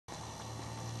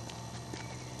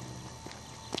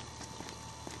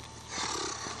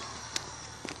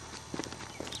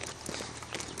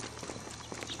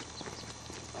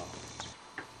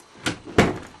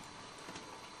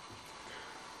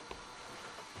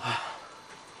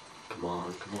come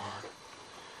on, come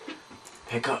on.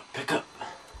 Pick up, pick up.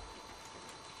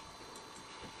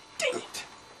 Dang it.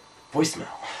 Voicemail.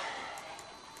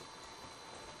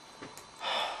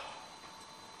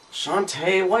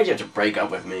 Shantae, why'd you have to break up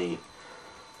with me?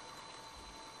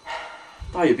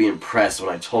 Thought you'd be impressed when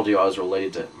I told you I was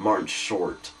related to Martin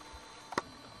Short.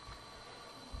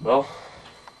 Well,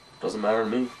 doesn't matter to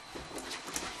me.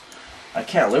 I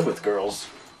can't live with girls.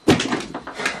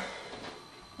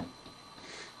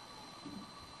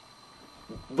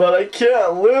 But I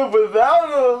can't live without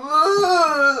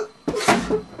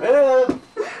them. Man,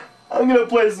 I'm gonna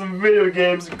play some video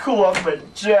games and cool off my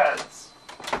jets.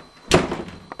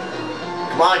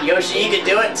 Come on, Yoshi, you can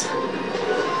do it.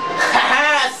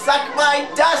 Haha, suck my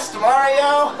dust,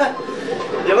 Mario.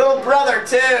 Your little brother,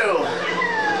 too.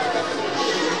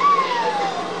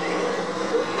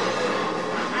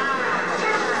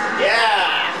 Yeah.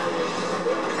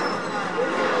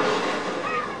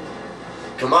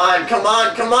 Come on, come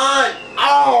on, come on.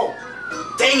 Oh,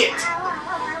 dang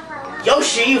it.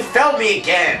 Yoshi, you failed me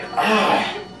again.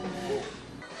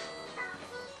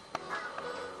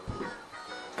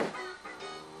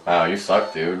 Wow, you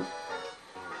suck, dude.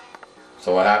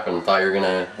 So what happened? Thought you were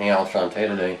gonna hang out with Shantae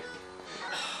today.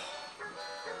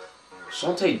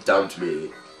 Shantae dumped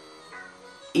me.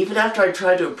 Even after I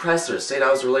tried to impress her, saying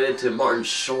I was related to Martin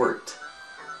Short.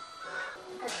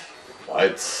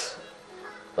 What?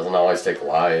 Doesn't always take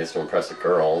lies to impress a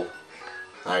girl.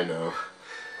 I know.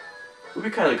 Would be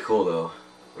kind of cool though,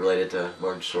 related to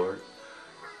Martin Short.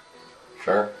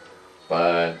 Sure.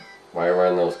 But why are you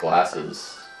wearing those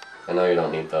glasses? I know you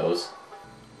don't need those.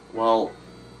 Well,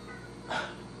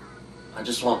 I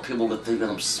just want people to think that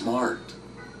I'm smart.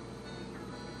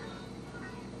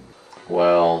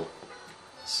 Well,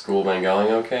 school been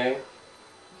going okay?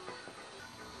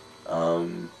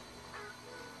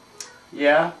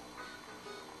 Yeah.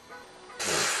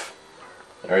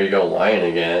 There you go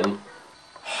lying again.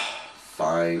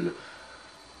 Fine.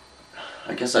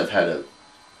 I guess I've had a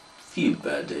few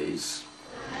bad days.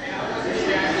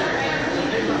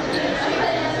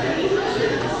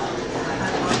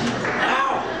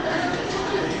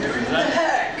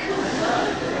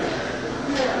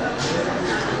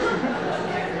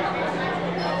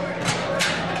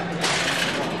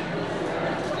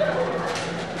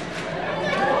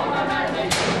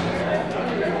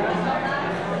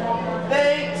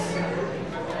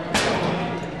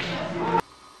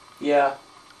 Yeah,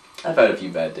 I've had a few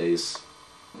bad days.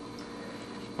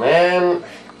 Man,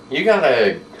 you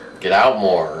gotta get out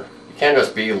more. You can't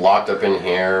just be locked up in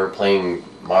here playing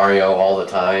Mario all the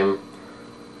time.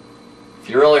 If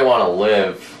you really want to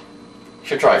live, you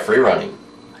should try free running,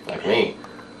 like me.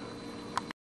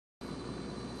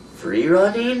 Free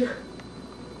running?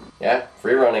 Yeah,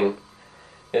 free running.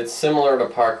 It's similar to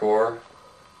parkour,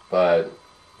 but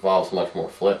involves much more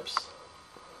flips.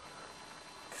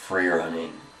 Free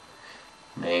running.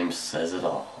 Name says it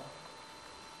all.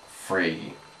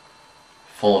 Free.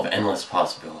 Full of endless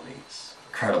possibilities.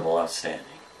 Incredible, outstanding.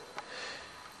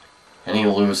 Any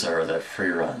loser that free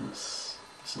runs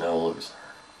is no loser.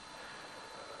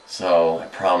 So, I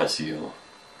promise you,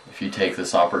 if you take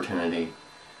this opportunity,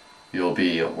 you'll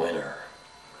be a winner.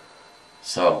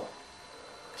 So,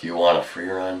 do you want a free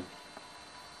run?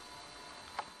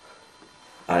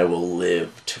 I will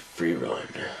live to free run.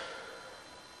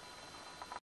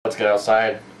 Let's get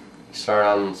outside. Start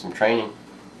on some training.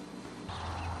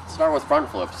 Start with front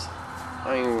flips.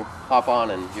 Why don't you hop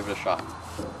on and give it a shot?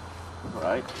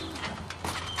 Alright.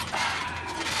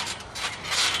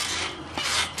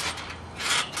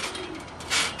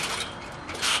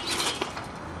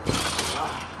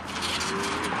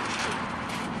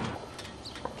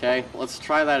 Okay, let's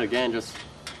try that again. Just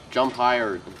jump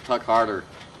higher, tuck harder.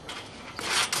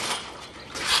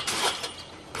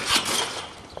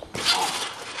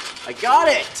 I got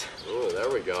it! Oh, there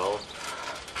we go.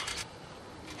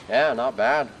 Yeah, not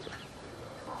bad.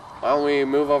 Why don't we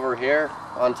move over here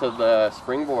onto the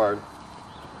springboard?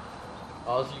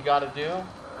 All you gotta do,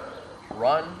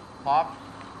 run, hop,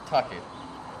 tuck it.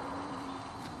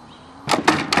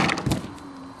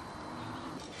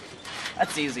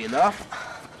 That's easy enough.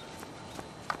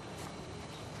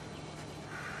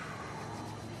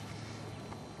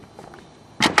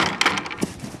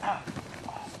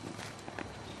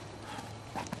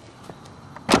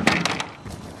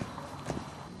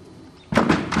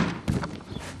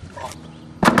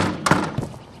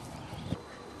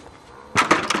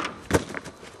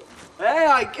 Hey,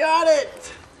 I got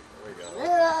it! There we go.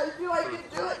 Yeah, I knew I could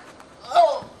do it!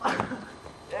 Oh!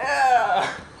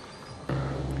 Yeah!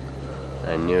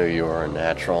 I knew you were a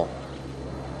natural.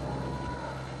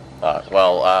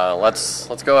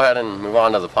 Let's go ahead and move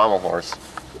on to the pommel horse.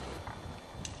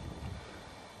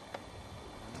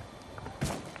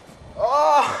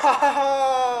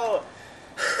 Oh!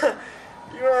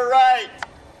 You were right.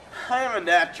 I am a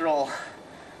natural.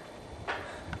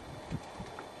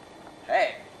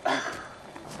 Hey.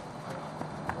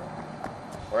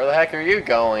 Where the heck are you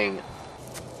going?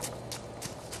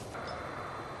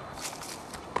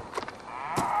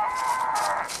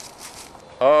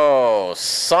 Oh,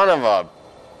 son of a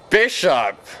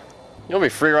bishop! You'll be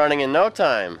free running in no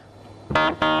time.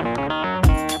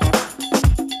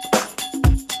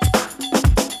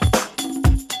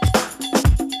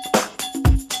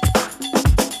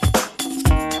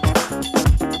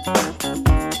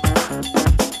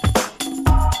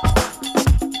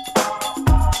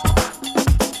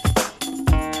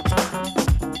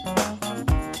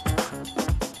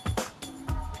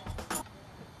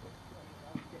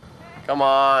 Come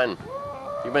on.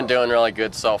 You've been doing really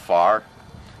good so far.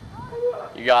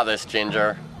 You got this,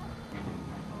 Ginger.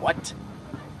 What?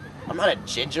 I'm not a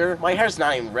ginger. My hair's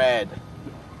not even red.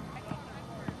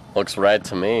 Looks red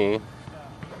to me.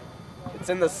 It's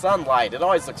in the sunlight. It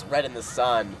always looks red in the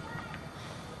sun.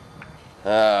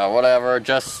 Whatever.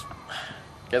 Just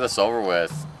get this over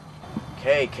with.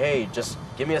 Okay, just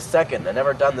give me a second. I've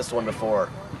never done this one before.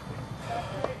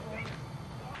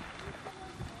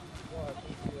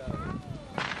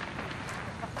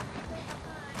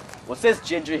 What's this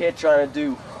ginger here trying to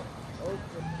do?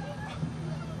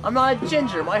 I'm not a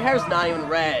ginger. My hair's not even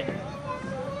red.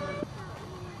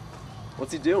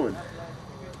 What's he doing?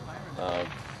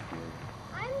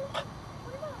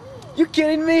 You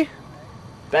kidding me?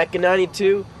 Back in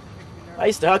 '92, I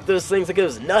used to huck those things like it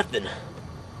was nothing.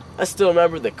 I still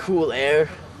remember the cool air,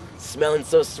 smelling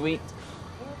so sweet,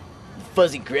 the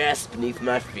fuzzy grass beneath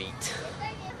my feet.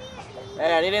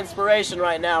 Hey, I need inspiration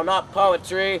right now, not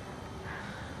poetry.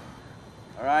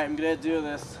 Alright, I'm gonna do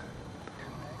this.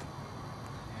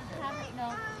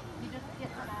 No, you just get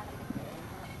some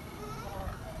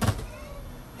out.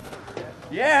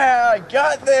 Yeah, I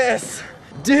got this!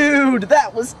 Dude,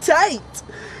 that was tight!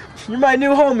 You're my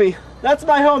new homie. That's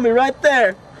my homie right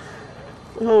there.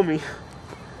 My homie.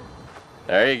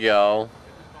 There you go,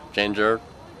 Ginger.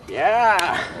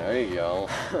 Yeah! There you go.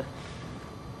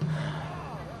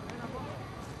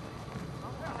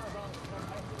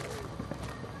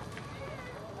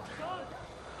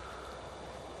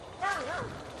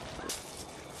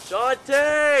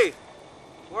 Shantae!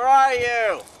 Where are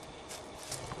you?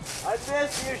 I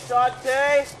miss you,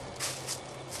 Shantae!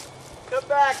 Come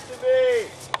back to me!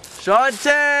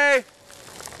 Shantae!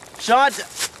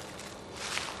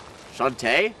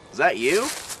 Shantae? Is that you?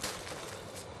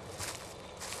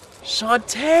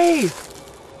 Shantae!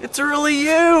 It's really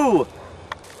you!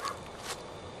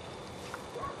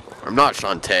 I'm not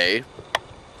Shantae.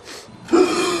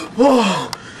 Whoa!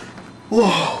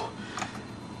 Whoa!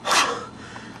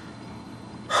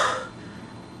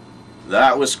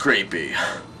 That was creepy.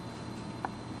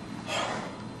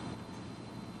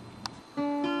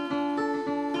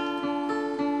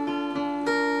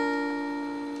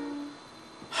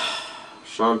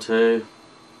 Shantae,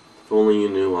 if only you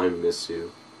knew I miss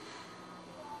you.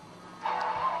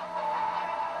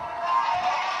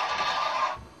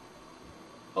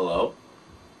 Hello?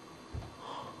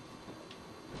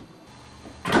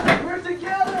 We're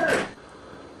together!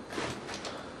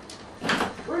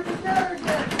 We're together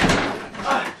again!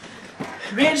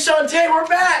 Me and Shantae, we're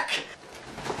back!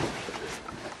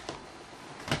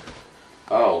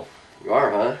 Oh, you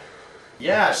are, huh?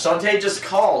 Yeah, Shantae just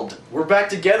called. We're back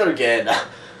together again.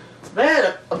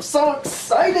 Man, I'm so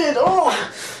excited! Oh!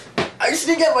 I just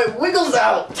need to get my wiggles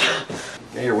out!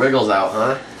 Get your wiggles out,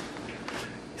 huh?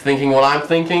 Thinking what I'm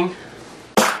thinking?